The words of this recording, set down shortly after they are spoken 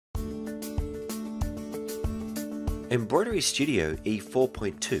EmbroideryStudio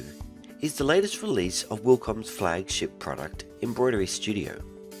E4.2 is the latest release of Wilcom's flagship product, EmbroideryStudio.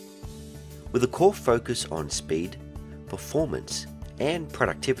 With a core focus on speed, performance, and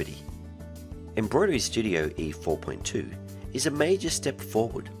productivity, EmbroideryStudio E4.2 is a major step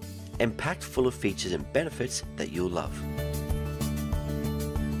forward and packed full of features and benefits that you'll love.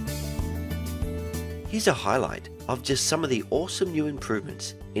 Here's a highlight of just some of the awesome new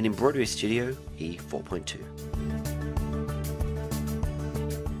improvements in EmbroideryStudio E4.2.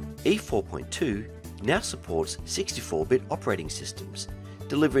 E4.2 now supports 64-bit operating systems,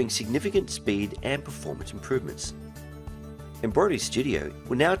 delivering significant speed and performance improvements. EmbroideryStudio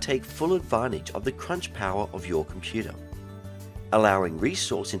will now take full advantage of the crunch power of your computer, allowing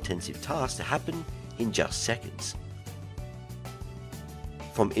resource-intensive tasks to happen in just seconds.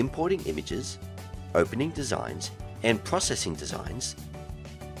 From importing images, opening designs, and processing designs,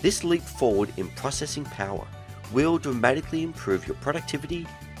 this leap forward in processing power will dramatically improve your productivity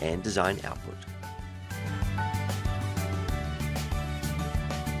and design output.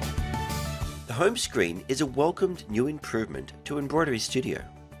 The home screen is a welcomed new improvement to EmbroideryStudio.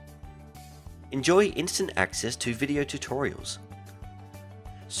 Enjoy instant access to video tutorials.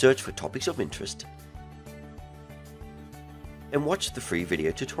 Search for topics of interest and watch the free video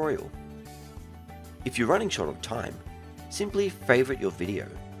tutorial. If you're running short of time, simply favorite your video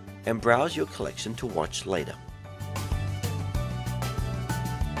and browse your collection to watch later.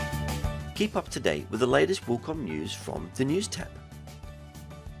 Keep up to date with the latest Wilcom news from the News tab.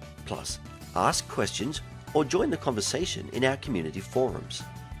 Plus, ask questions or join the conversation in our community forums.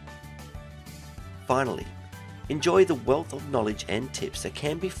 Finally, enjoy the wealth of knowledge and tips that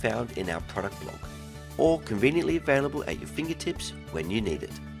can be found in our product blog, or conveniently available at your fingertips when you need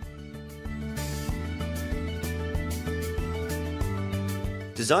it.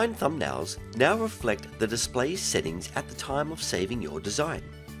 Design thumbnails now reflect the display settings at the time of saving your design.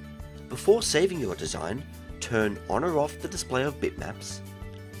 Before saving your design, turn on or off the display of bitmaps,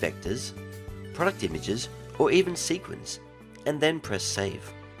 vectors, product images, or even sequins, and then press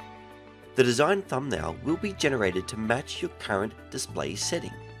save. The design thumbnail will be generated to match your current display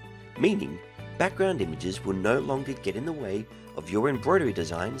setting, meaning background images will no longer get in the way of your embroidery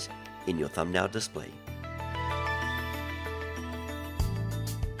designs in your thumbnail display.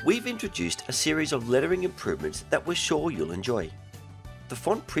 We've introduced a series of lettering improvements that we're sure you'll enjoy. The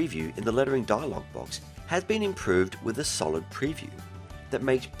font preview in the lettering dialog box has been improved with a solid preview that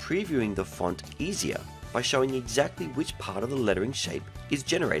makes previewing the font easier by showing exactly which part of the lettering shape is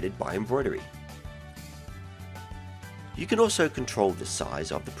generated by embroidery. You can also control the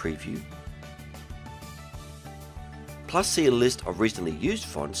size of the preview, plus see a list of recently used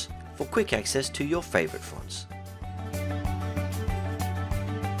fonts for quick access to your favorite fonts.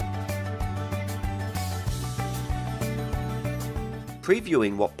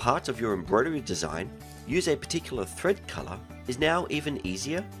 Previewing what parts of your embroidery design use a particular thread color is now even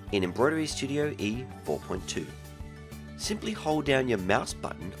easier in EmbroideryStudio E4.2. Simply hold down your mouse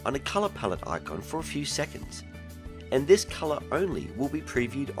button on a color palette icon for a few seconds, and this color only will be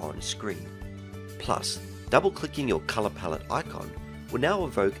previewed on screen. Plus, double-clicking your color palette icon will now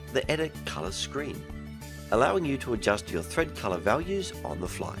evoke the Edit Color screen, allowing you to adjust your thread color values on the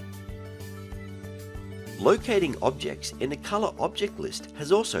fly. Locating objects in the color object list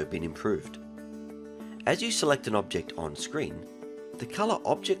has also been improved. As you select an object on screen, the color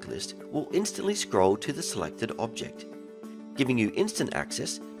object list will instantly scroll to the selected object, giving you instant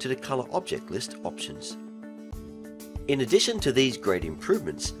access to the color object list options. In addition to these great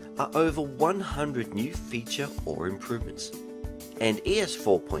improvements are over 100 new feature or improvements, and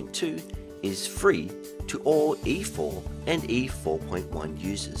ES4.2 is free to all E4 and E4.1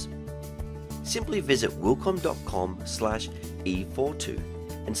 users. Simply visit wilcom.com/E42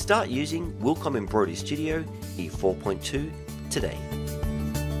 and start using Wilcom EmbroideryStudio E4.2 today.